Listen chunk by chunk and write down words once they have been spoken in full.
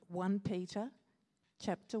1 Peter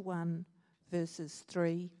chapter 1, verses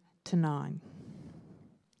 3 to 9.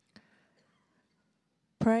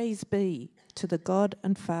 Praise be to the God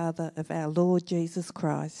and Father of our Lord Jesus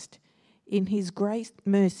Christ. In his great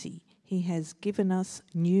mercy, he has given us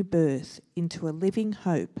new birth into a living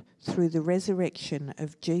hope through the resurrection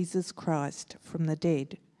of Jesus Christ from the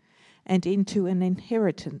dead, and into an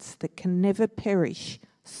inheritance that can never perish,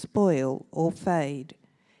 spoil, or fade,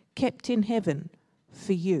 kept in heaven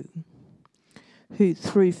for you, who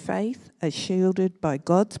through faith are shielded by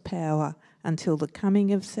God's power until the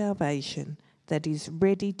coming of salvation that is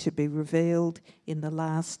ready to be revealed in the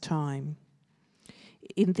last time.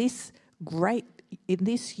 In this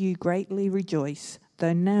you greatly rejoice,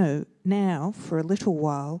 though now for a little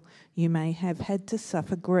while you may have had to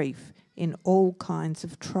suffer grief in all kinds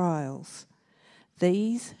of trials.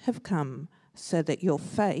 These have come so that your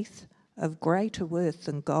faith, of greater worth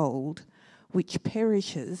than gold, which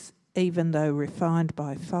perishes even though refined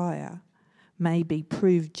by fire, may be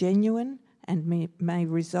proved genuine and may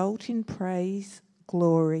result in praise,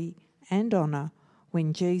 glory, and honour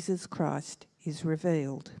when Jesus Christ is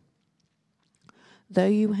revealed. Though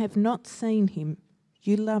you have not seen him,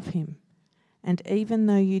 you love him, and even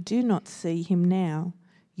though you do not see him now,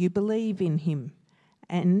 you believe in him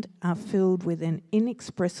and are filled with an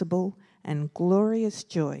inexpressible and glorious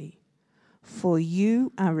joy, for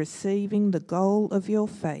you are receiving the goal of your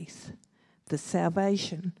faith, the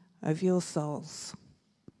salvation of your souls.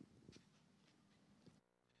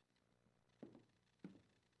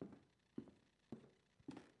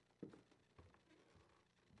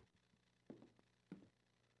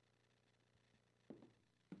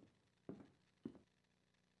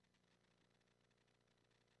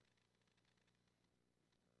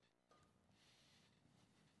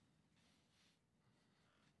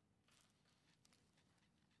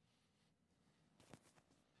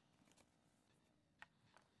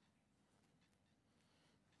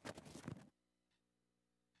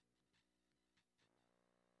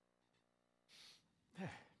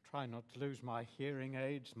 Try not to lose my hearing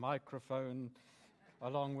aids, microphone,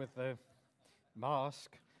 along with the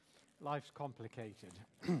mask. Life's complicated.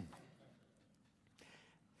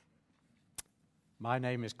 My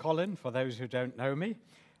name is Colin, for those who don't know me.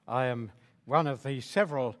 I am one of the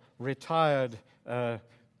several retired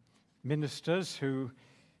ministers who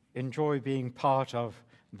enjoy being part of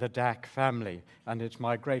the DAC family, and it's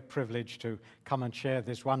my great privilege to come and share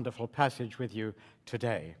this wonderful passage with you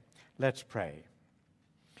today. Let's pray.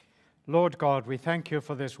 Lord God, we thank you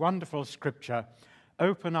for this wonderful scripture.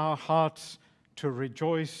 Open our hearts to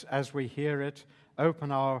rejoice as we hear it.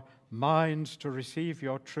 Open our minds to receive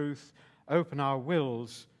your truth. Open our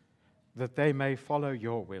wills that they may follow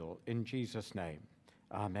your will. In Jesus' name,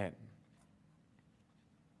 amen.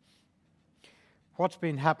 What's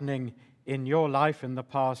been happening in your life in the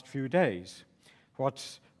past few days?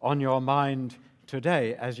 What's on your mind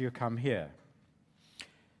today as you come here?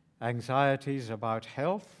 Anxieties about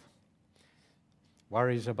health?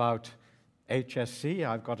 Worries about HSC.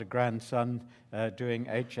 I've got a grandson doing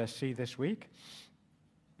HSC this week.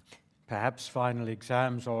 Perhaps final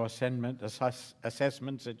exams or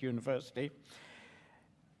assessments at university.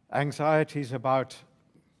 Anxieties about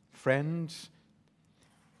friends.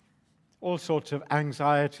 All sorts of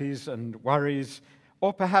anxieties and worries.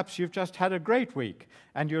 Or perhaps you've just had a great week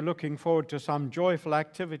and you're looking forward to some joyful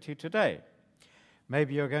activity today.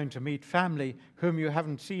 Maybe you're going to meet family whom you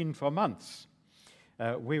haven't seen for months.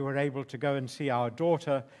 We were able to go and see our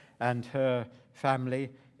daughter and her family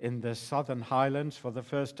in the Southern Highlands for the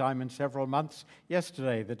first time in several months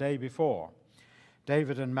yesterday, the day before.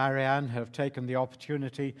 David and Marianne have taken the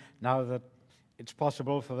opportunity, now that it's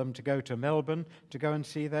possible for them to go to Melbourne, to go and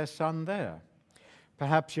see their son there.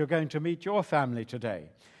 Perhaps you're going to meet your family today.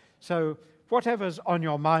 So whatever's on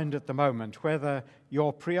your mind at the moment, whether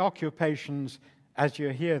your preoccupations as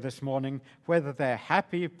you're here this morning, whether they're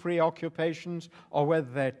happy preoccupations or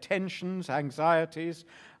whether they're tensions, anxieties,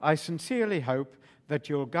 I sincerely hope that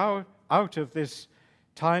you'll go out of this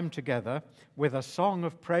time together with a song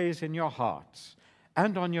of praise in your hearts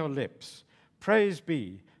and on your lips. Praise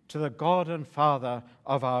be to the God and Father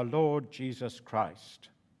of our Lord Jesus Christ.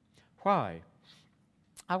 Why?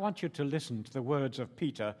 I want you to listen to the words of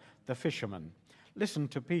Peter, the fisherman. Listen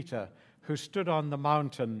to Peter, who stood on the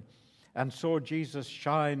mountain and saw Jesus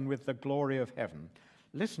shine with the glory of heaven.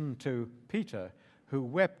 Listen to Peter, who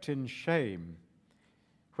wept in shame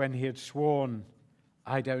when he had sworn,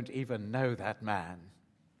 I don't even know that man.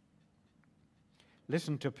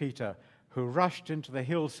 Listen to Peter, who rushed into the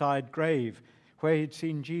hillside grave where he'd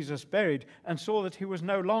seen Jesus buried and saw that he was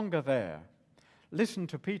no longer there. Listen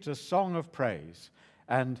to Peter's song of praise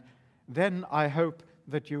And then I hope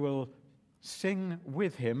that you will sing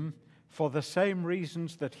with him for the same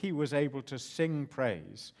reasons that he was able to sing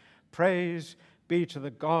praise. Praise be to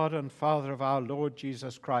the God and Father of our Lord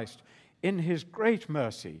Jesus Christ. In his great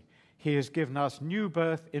mercy, he has given us new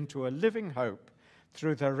birth into a living hope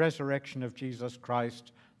through the resurrection of Jesus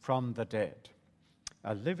Christ from the dead.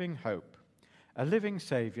 A living hope. A living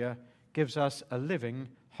Savior gives us a living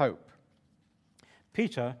hope.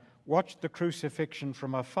 Peter watched the crucifixion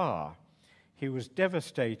from afar. He was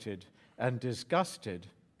devastated and disgusted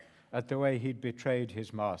at the way he'd betrayed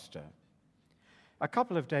his master. A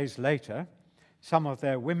couple of days later, some of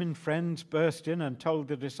their women friends burst in and told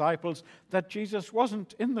the disciples that Jesus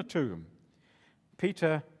wasn't in the tomb.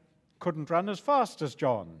 Peter couldn't run as fast as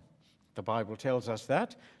John. The Bible tells us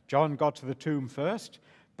that. John got to the tomb first,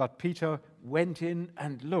 but Peter went in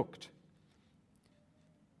and looked.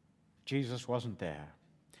 Jesus wasn't there.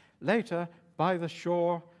 Later, by the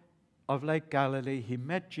shore of Lake Galilee, he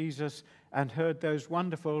met Jesus and heard those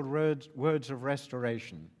wonderful words of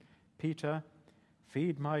restoration. Peter,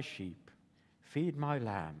 feed my sheep, feed my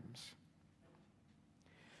lambs.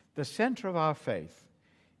 The center of our faith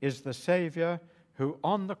is the Savior who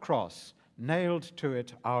on the cross nailed to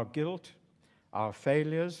it our guilt, our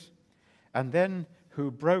failures, and then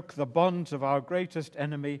who broke the bonds of our greatest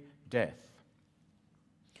enemy, death.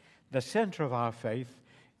 The center of our faith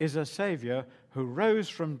is a Savior who rose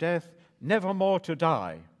from death never more to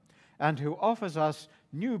die, and who offers us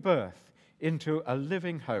new birth into a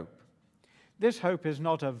living hope. This hope is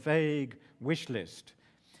not a vague wish list.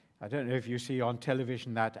 I don't know if you see on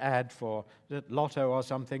television that ad for Lotto or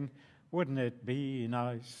something. Wouldn't it be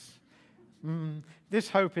nice? This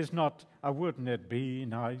hope is not a wouldn't it be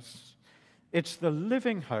nice. It's the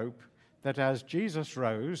living hope that as Jesus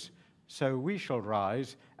rose, so we shall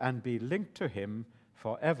rise and be linked to him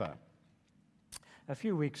forever. A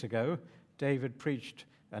few weeks ago, David preached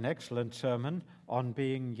an excellent sermon on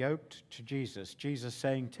being yoked to Jesus. Jesus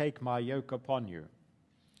saying, "Take my yoke upon you."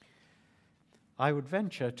 I would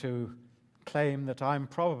venture to claim that I'm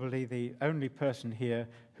probably the only person here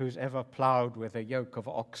who's ever ploughed with a yoke of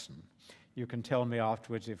oxen. You can tell me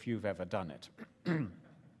afterwards if you've ever done it.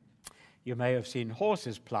 You may have seen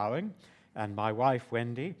horses ploughing, and my wife,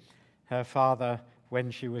 Wendy, her father,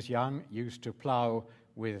 when she was young, used to plough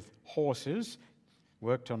with horses,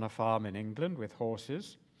 worked on a farm in England with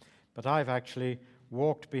horses, but I've actually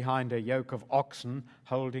walked behind a yoke of oxen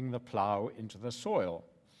holding the plough into the soil.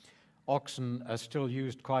 Oxen are still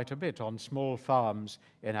used quite a bit on small farms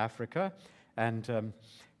in Africa, and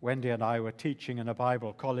Wendy and I were teaching in a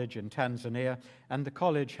Bible college in Tanzania, and the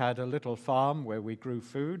college had a little farm where we grew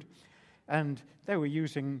food, and they were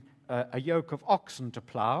using a yoke of oxen to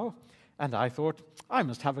plough, and I thought, I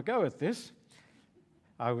must have a go at this.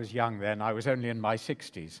 I was young then, I was only in my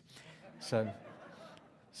 60s.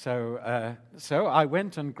 So I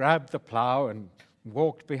went and grabbed the plough and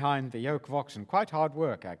walked behind the yoke of oxen. Quite hard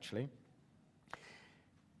work, actually.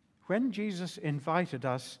 When Jesus invited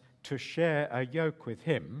us to share a yoke with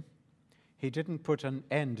him, he didn't put an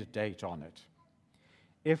end date on it.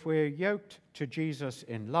 If we're yoked to Jesus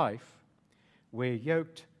in life, we're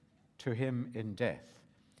yoked to him in death,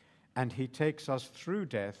 and he takes us through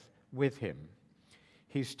death with him.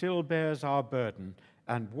 He still bears our burden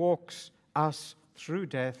and walks us through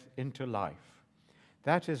death into life.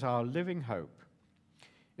 That is our living hope.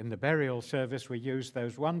 In the burial service, we use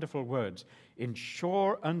those wonderful words, in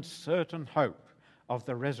sure and certain hope of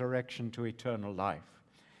the resurrection to eternal life.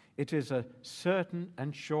 It is a certain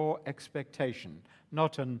and sure expectation,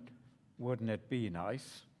 not an wouldn't it be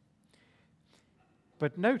nice.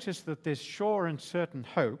 But notice that this sure and certain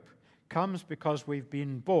hope comes because we've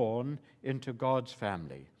been born into God's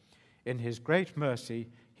family. In his great mercy,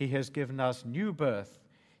 he has given us new birth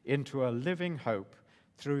into a living hope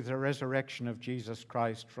through the resurrection of Jesus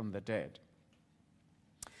Christ from the dead.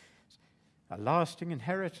 A lasting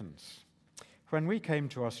inheritance. When we came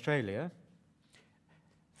to Australia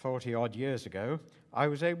 40-odd years ago, I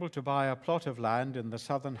was able to buy a plot of land in the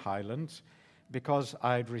Southern Highlands because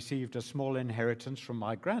I'd received a small inheritance from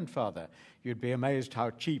my grandfather. You'd be amazed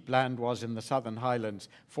how cheap land was in the Southern Highlands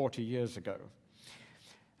 40 years ago.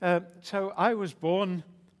 So I was born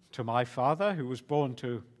to my father, who was born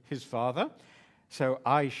to his father. So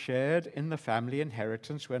I shared in the family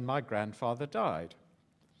inheritance when my grandfather died.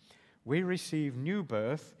 We receive new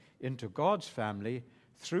birth into God's family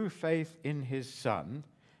through faith in his Son,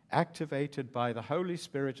 activated by the Holy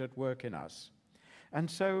Spirit at work in us. And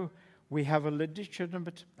so we have a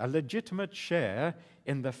legitimate share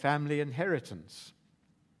in the family inheritance.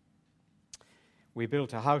 We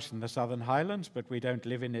built a house in the Southern Highlands, but we don't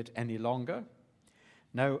live in it any longer.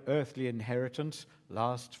 No earthly inheritance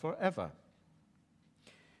lasts forever.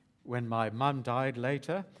 When my mum died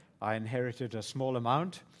later, I inherited a small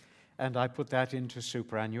amount, and I put that into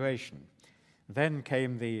superannuation. Then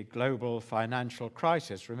came the global financial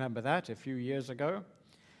crisis. Remember that a few years ago?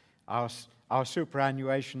 Our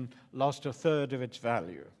superannuation lost a third of its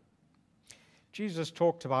value. Jesus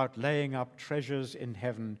talked about laying up treasures in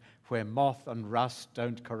heaven where moth and rust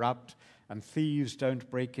don't corrupt and thieves don't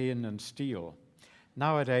break in and steal.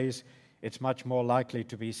 Nowadays, it's much more likely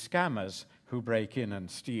to be scammers who break in and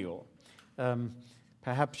steal.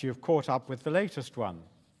 Perhaps you've caught up with the latest one.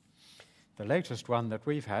 The latest one that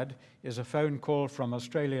we've had is a phone call from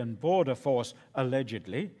Australian Border Force,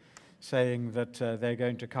 allegedly, saying that they're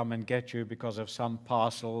going to come and get you because of some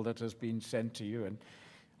parcel that has been sent to you, and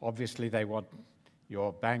obviously they want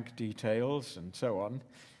your bank details and so on.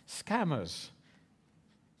 Scammers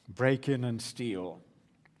break in and steal.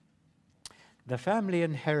 The family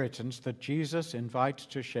inheritance that Jesus invites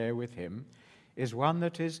to share with him is one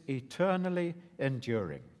that is eternally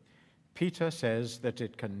enduring. Peter says that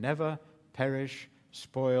it can never perish,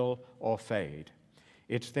 spoil, or fade.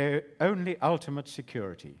 It's their only ultimate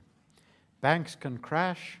security. Banks can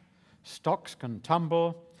crash, stocks can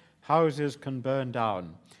tumble, houses can burn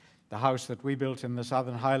down. The house that we built in the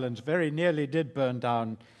Southern Highlands very nearly did burn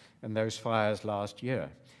down in those fires last year.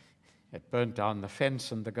 It burnt down the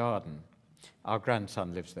fence and the garden. Our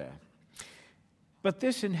grandson lives there. But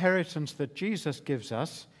this inheritance that Jesus gives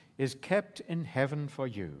us is kept in heaven for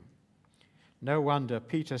you. No wonder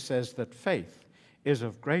Peter says that faith is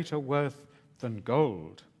of greater worth than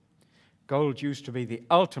gold. Gold used to be the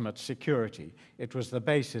ultimate security. It was the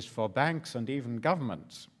basis for banks and even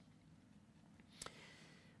governments.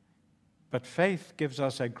 But faith gives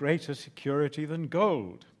us a greater security than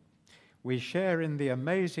gold. We share in the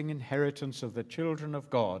amazing inheritance of the children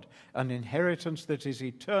of God, an inheritance that is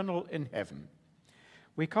eternal in heaven.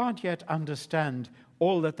 We can't yet understand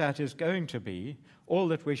all that that is going to be, all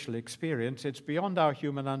that we shall experience. It's beyond our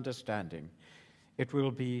human understanding. It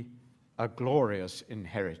will be a glorious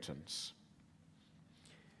inheritance.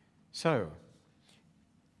 So,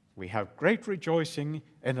 we have great rejoicing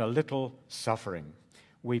in a little suffering.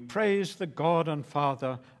 We praise the God and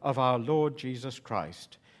Father of our Lord Jesus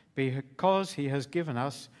Christ, because he has given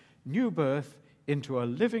us new birth into a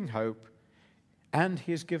living hope, and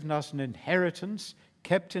he has given us an inheritance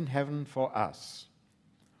kept in heaven for us.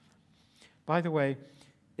 By the way,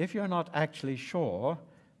 if you're not actually sure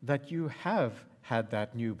that you have had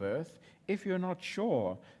that new birth, if you're not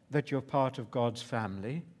sure that you're part of God's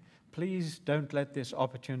family, please don't let this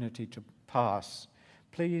opportunity to pass.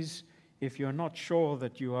 Please, if you're not sure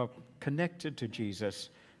that you are connected to Jesus,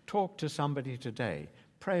 talk to somebody today.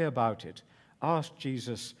 Pray about it. Ask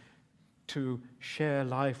Jesus to share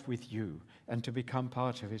life with you and to become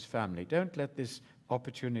part of his family. Don't let this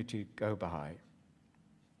opportunity go by.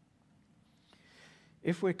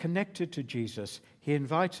 If we're connected to Jesus, he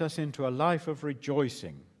invites us into a life of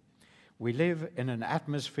rejoicing. We live in an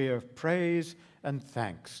atmosphere of praise and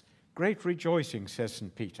thanks. Great rejoicing, says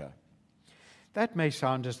St. Peter. That may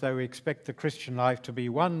sound as though we expect the Christian life to be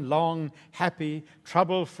one long, happy,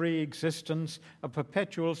 trouble-free existence, a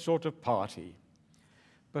perpetual sort of party.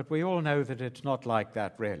 But we all know that it's not like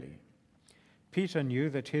that, really. Peter knew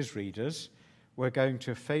that his readers were going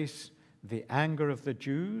to face the anger of the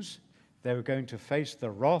Jews, they were going to face the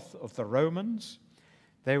wrath of the Romans,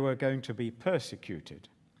 they were going to be persecuted.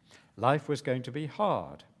 Life was going to be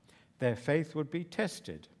hard. Their faith would be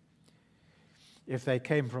tested. If they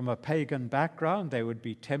came from a pagan background, they would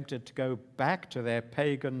be tempted to go back to their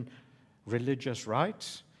pagan religious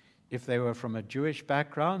rites. If they were from a Jewish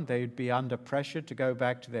background, they would be under pressure to go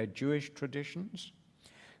back to their Jewish traditions.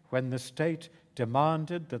 When the state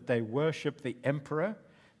demanded that they worship the emperor,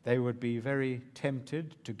 they would be very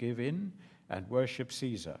tempted to give in and worship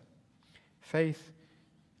Caesar. Faith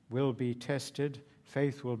will be tested,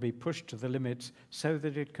 faith will be pushed to the limits so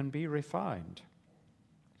that it can be refined.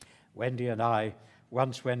 Wendy and I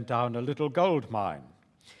once went down a little gold mine,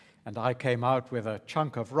 and I came out with a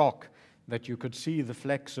chunk of rock that you could see the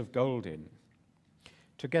flecks of gold in.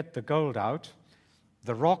 To get the gold out,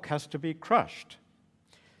 the rock has to be crushed.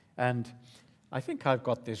 And I think I've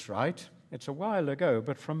got this right. It's a while ago,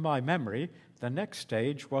 but from my memory, the next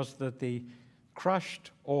stage was that the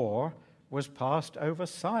crushed ore was passed over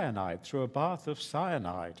cyanide, through a bath of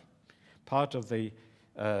cyanide, part of the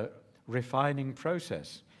refining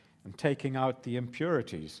process and taking out the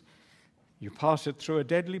impurities. You pass it through a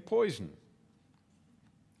deadly poison.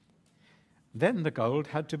 Then the gold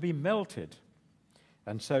had to be melted.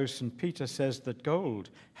 And so St. Peter says that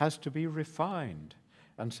gold has to be refined,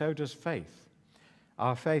 and so does faith.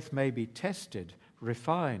 Our faith may be tested,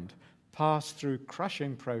 refined, pass through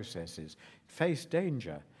crushing processes, face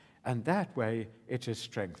danger, and that way it is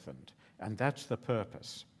strengthened. And that's the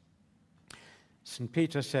purpose. St.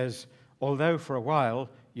 Peter says, although for a while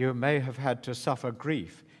you may have had to suffer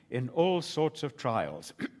grief in all sorts of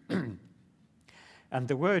trials. And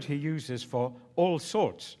the word he uses for all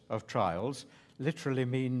sorts of trials literally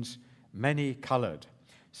means many-colored.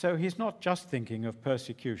 So he's not just thinking of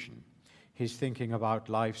persecution. He's thinking about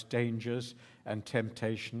life's dangers and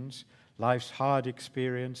temptations, life's hard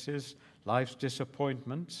experiences, life's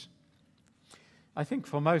disappointments. I think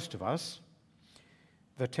for most of us,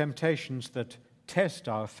 the temptations that test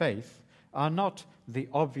our faith are not the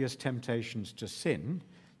obvious temptations to sin.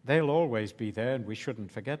 They'll always be there, and we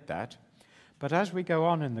shouldn't forget that. But as we go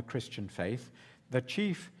on in the Christian faith, the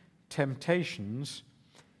chief temptations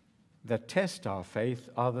that test our faith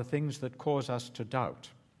are the things that cause us to doubt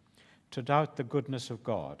the goodness of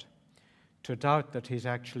God, to doubt that he's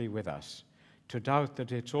actually with us, to doubt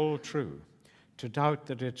that it's all true, to doubt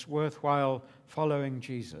that it's worthwhile following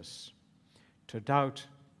Jesus, to doubt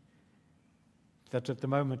that at the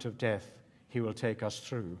moment of death he will take us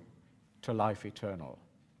through to life eternal.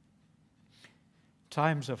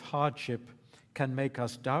 Times of hardship can make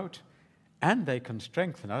us doubt, and they can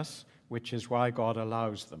strengthen us, which is why God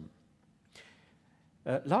allows them.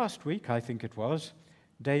 Last week, I think it was,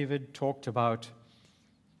 David talked about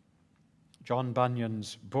John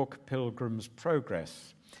Bunyan's book, Pilgrim's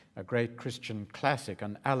Progress, a great Christian classic,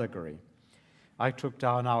 an allegory. I took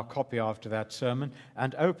down our copy after that sermon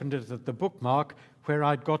and opened it at the bookmark where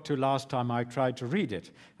I'd got to last time I tried to read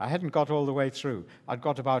it. I hadn't got all the way through. I'd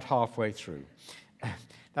got about halfway through.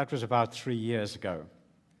 That was about 3 years ago.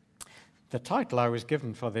 The title I was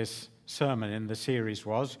given for this sermon in the series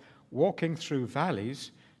was Walking Through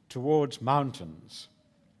Valleys Towards Mountains.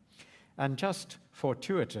 And just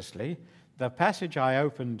fortuitously, the passage I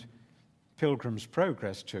opened Pilgrim's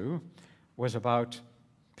Progress to was about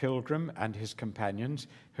Pilgrim and his companions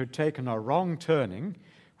who'd taken a wrong turning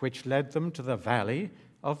which led them to the valley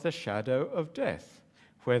of the shadow of death,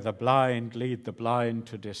 where the blind lead the blind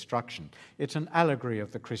to destruction. It's an allegory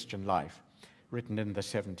of the Christian life, written in the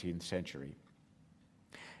 17th century.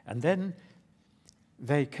 And then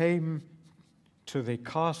they came to the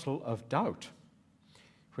castle of doubt,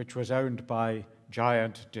 which was owned by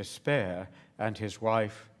giant Despair and his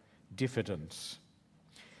wife Diffidence.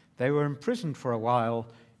 They were imprisoned for a while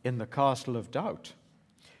in the castle of doubt,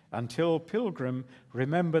 until Pilgrim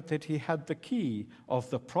remembered that he had the key of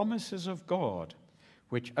the promises of God,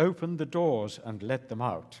 which opened the doors and let them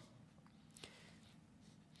out.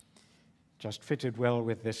 Just fitted well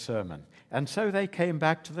with this sermon. And so they came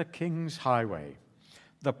back to the King's Highway.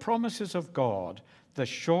 The promises of God, the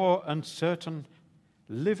sure and certain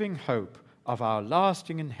living hope of our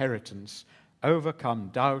lasting inheritance, overcome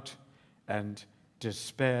doubt and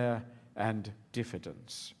despair and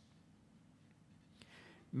diffidence.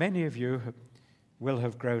 Many of you will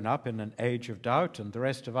have grown up in an age of doubt, and the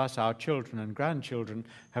rest of us, our children and grandchildren,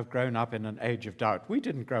 have grown up in an age of doubt. We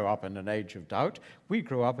didn't grow up in an age of doubt. We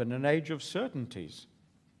grew up in an age of certainties.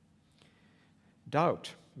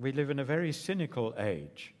 Doubt. We live in a very cynical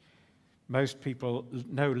age. Most people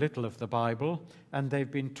know little of the Bible, and they've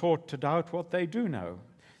been taught to doubt what they do know.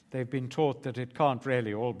 They've been taught that it can't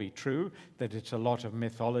really all be true, that it's a lot of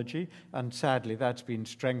mythology, and sadly that's been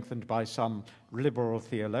strengthened by some liberal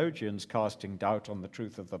theologians casting doubt on the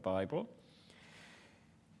truth of the Bible.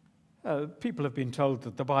 People have been told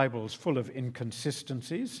that the Bible's full of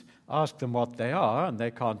inconsistencies. Ask them what they are, and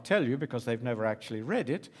they can't tell you because they've never actually read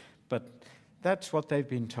it, but that's what they've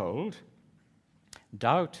been told.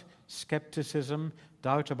 Doubt, skepticism,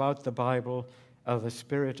 doubt about the Bible are the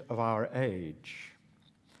spirit of our age.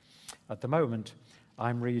 At the moment,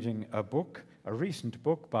 I'm reading a recent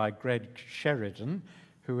book by Greg Sheridan,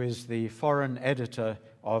 who is the foreign editor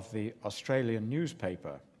of the Australian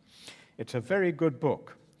newspaper. It's a very good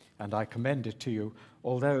book, and I commend it to you,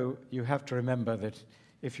 although you have to remember that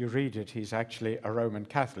if you read it, he's actually a Roman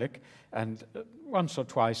Catholic, and once or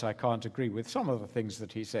twice I can't agree with some of the things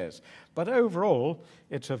that he says. But overall,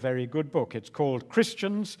 it's a very good book. It's called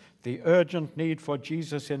Christians, the Urgent Need for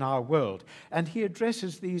Jesus in Our World. And he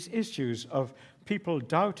addresses these issues of people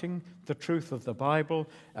doubting the truth of the Bible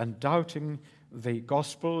and doubting the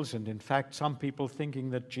Gospels, and in fact, some people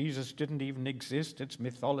thinking that Jesus didn't even exist, it's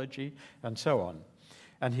mythology, and so on.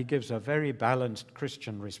 And he gives a very balanced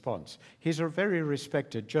Christian response. He's a very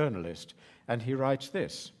respected journalist, and he writes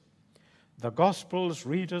this: "The Gospels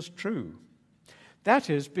read as true.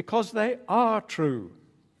 That is because they are true."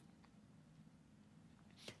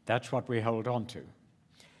 That's what we hold on to.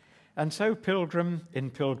 And so Pilgrim, in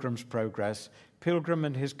Pilgrim's Progress, Pilgrim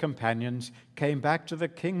and his companions came back to the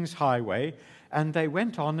King's Highway, and they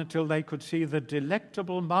went on until they could see the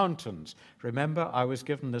Delectable Mountains. Remember, I was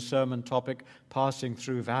given the sermon topic, Passing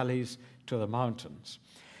Through Valleys to the Mountains.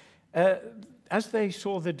 As they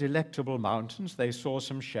saw the Delectable Mountains, they saw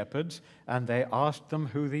some shepherds, and they asked them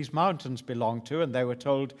who these mountains belonged to, and they were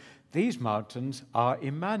told, these mountains are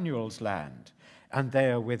Emmanuel's land, and they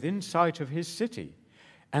are within sight of his city.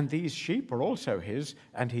 And these sheep are also his,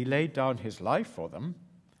 and he laid down his life for them.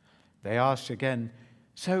 They asked again,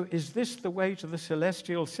 so is this the way to the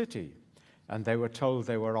celestial city? And they were told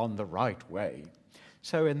they were on the right way.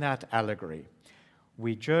 So in that allegory,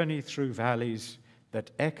 we journey through valleys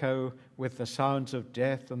that echo with the sounds of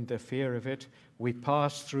death and the fear of it. We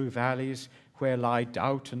pass through valleys where lie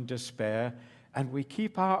doubt and despair, and we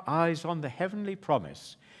keep our eyes on the heavenly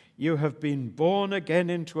promise. You have been born again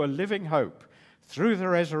into a living hope through the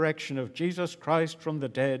resurrection of Jesus Christ from the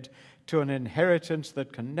dead to an inheritance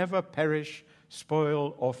that can never perish,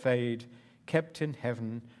 spoil, or fade, kept in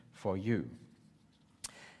heaven for you.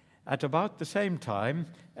 At about the same time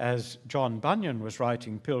as John Bunyan was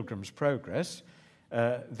writing Pilgrim's Progress,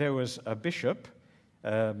 there was a bishop,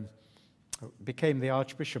 became the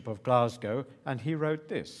Archbishop of Glasgow, and he wrote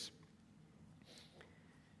this.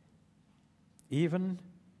 Even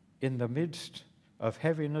in the midst of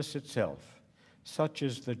heaviness itself, such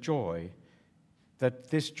is the joy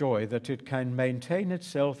that it can maintain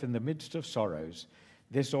itself in the midst of sorrows.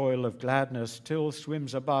 This oil of gladness still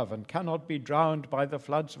swims above and cannot be drowned by the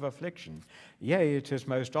floods of affliction. Yea, it is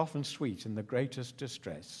most often sweet in the greatest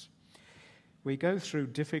distress. We go through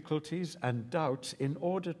difficulties and doubts in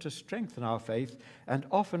order to strengthen our faith, and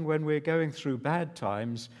often when we're going through bad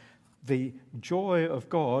times, the joy of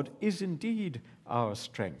God is indeed our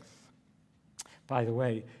strength. By the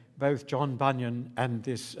way, both John Bunyan and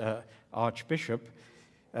this Archbishop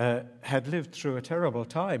had lived through a terrible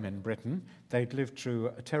time in Britain. They'd lived through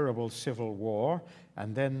a terrible civil war,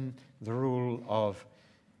 and then the rule of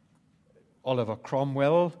Oliver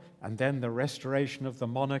Cromwell, and then the restoration of the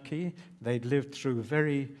monarchy. They'd lived through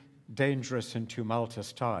very dangerous and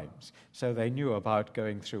tumultuous times, so they knew about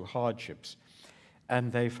going through hardships.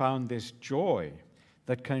 And they found this joy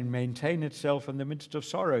that can maintain itself in the midst of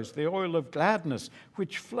sorrows, the oil of gladness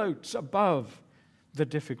which floats above the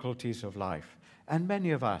difficulties of life. And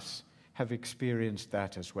many of us have experienced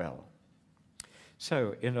that as well.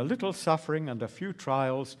 So, in a little suffering and a few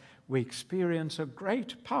trials, we experience a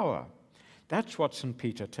great power. That's what St.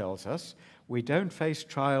 Peter tells us. We don't face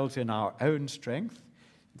trials in our own strength.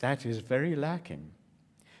 That is very lacking.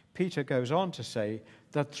 Peter goes on to say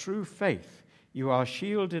that through faith you are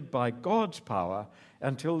shielded by God's power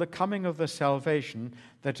until the coming of the salvation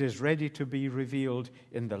that is ready to be revealed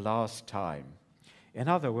in the last time. In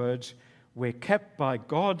other words, we're kept by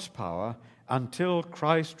God's power until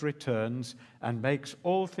Christ returns and makes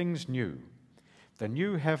all things new, the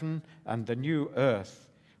new heaven and the new earth,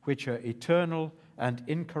 which are eternal and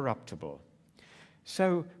incorruptible.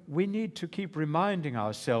 So we need to keep reminding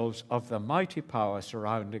ourselves of the mighty power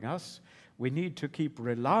surrounding us. We need to keep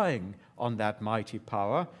relying on that mighty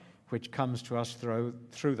power, which comes to us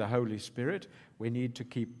through the Holy Spirit. We need to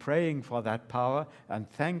keep praying for that power and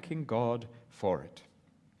thanking God for it.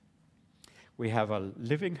 We have a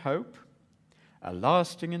living hope, a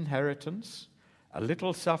lasting inheritance, a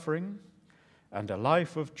little suffering, and a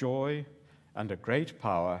life of joy and a great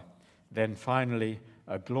power, then finally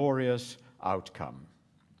a glorious outcome.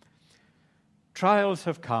 Trials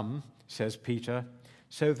have come, says Peter,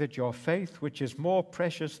 so that your faith, which is more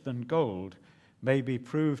precious than gold, may be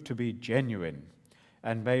proved to be genuine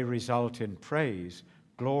and may result in praise,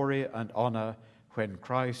 glory, and honor when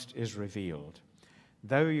Christ is revealed.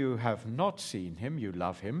 Though you have not seen him, you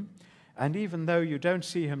love him, and even though you don't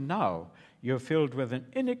see him now, you're filled with an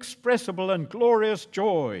inexpressible and glorious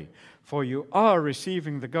joy, for you are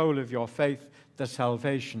receiving the goal of your faith, the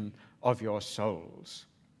salvation of your souls.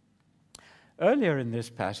 Earlier in this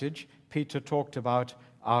passage, Peter talked about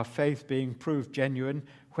our faith being proved genuine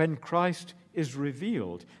when Christ is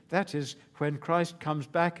revealed. That is, when Christ comes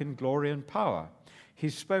back in glory and power.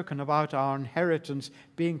 He's spoken about our inheritance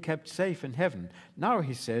being kept safe in heaven. Now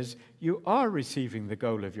he says, you are receiving the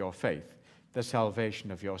goal of your faith, the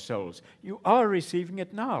salvation of your souls. You are receiving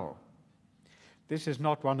it now. This is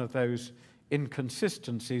not one of those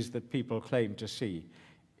inconsistencies that people claim to see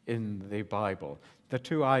in the Bible. The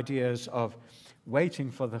two ideas of waiting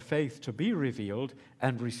for the faith to be revealed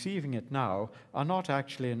and receiving it now are not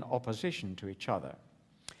actually in opposition to each other.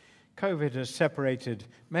 COVID has separated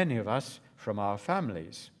many of us from our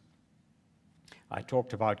families. I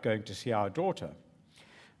talked about going to see our daughter.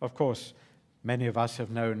 Of course, many of us have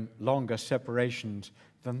known longer separations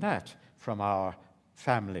than that from our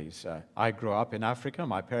families. I grew up in Africa.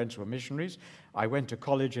 My parents were missionaries. I went to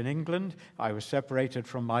college in England. I was separated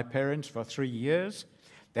from my parents for 3 years.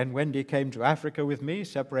 Then Wendy came to Africa with me,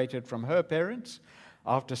 separated from her parents.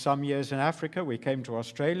 After some years in Africa, we came to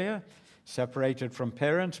Australia, separated from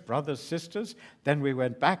parents, brothers, sisters. Then we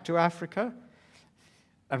went back to Africa,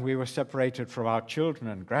 and we were separated from our children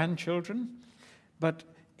and grandchildren. But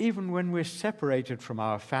even when we're separated from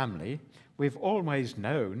our family, we've always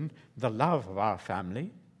known the love of our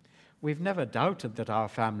family. We've never doubted that our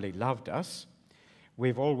family loved us.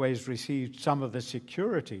 We've always received some of the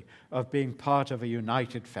security of being part of a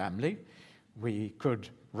united family. We could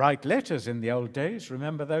write letters in the old days,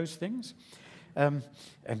 remember those things? And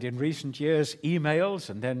in recent years, emails,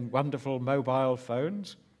 and then wonderful mobile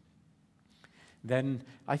phones. Then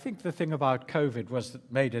I think the thing about COVID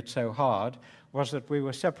that made it so hard was that we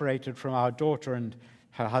were separated from our daughter and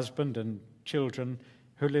her husband and children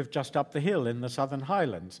who lived just up the hill in the Southern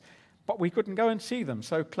Highlands. But we couldn't go and see them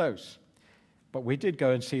so close. But we did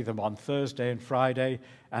go and see them on Thursday and Friday,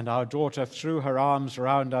 and our daughter threw her arms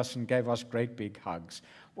around us and gave us great big hugs.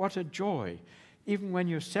 What a joy. Even when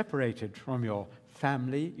you're separated from your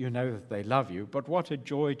family, you know that they love you, but what a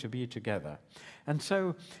joy to be together. And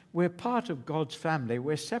so we're part of God's family.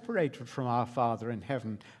 We're separated from our Father in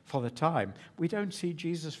heaven for the time. We don't see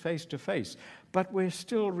Jesus face to face, but we're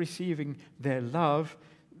still receiving their love,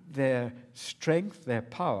 their strength, their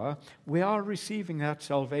power. We are receiving that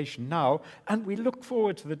salvation now, and we look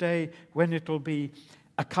forward to the day when it'll be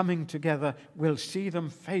a coming together. We'll see them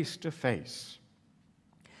face to face.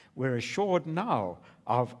 We're assured now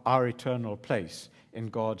of our eternal place in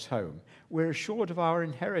God's home. We're assured of our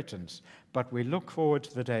inheritance, but we look forward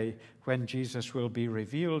to the day when Jesus will be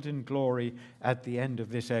revealed in glory at the end of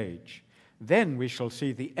this age. Then we shall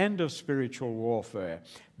see the end of spiritual warfare,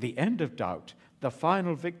 the end of doubt, the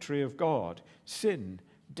final victory of God. Sin,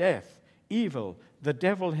 death, evil, the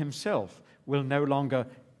devil himself will no longer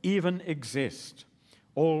even exist.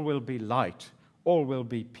 All will be light, all will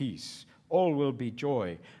be peace, all will be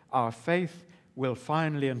joy. Our faith will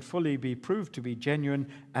finally and fully be proved to be genuine,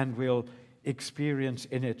 and will experience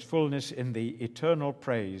in its fullness in the eternal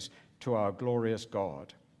praise to our glorious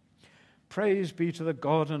God. Praise be to the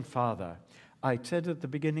God and Father. I said at the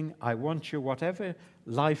beginning, I want you, whatever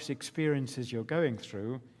life's experiences you're going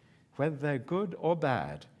through, whether they're good or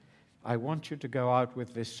bad, I want you to go out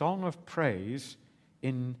with this song of praise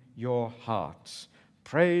in your hearts.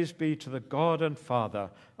 Praise be to the God and Father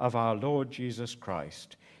of our Lord Jesus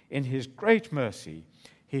Christ. In his great mercy,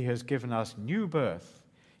 he has given us new birth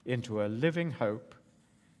into a living hope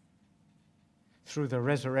through the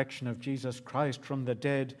resurrection of Jesus Christ from the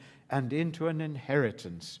dead, and into an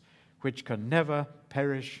inheritance which can never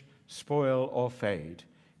perish, spoil, or fade,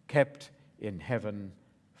 kept in heaven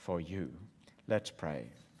for you. Let's pray.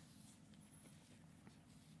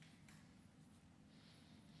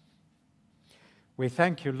 We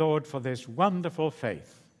thank you, Lord, for this wonderful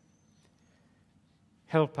faith.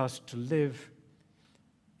 Help us to live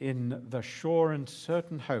in the sure and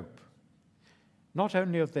certain hope, not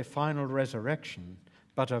only of the final resurrection,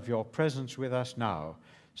 but of your presence with us now,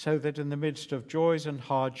 so that in the midst of joys and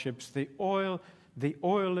hardships, the oil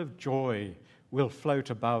of joy will float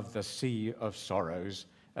above the sea of sorrows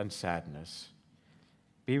and sadness.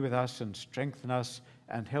 Be with us and strengthen us,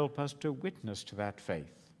 and help us to witness to that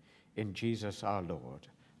faith. In Jesus our Lord.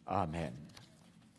 Amen.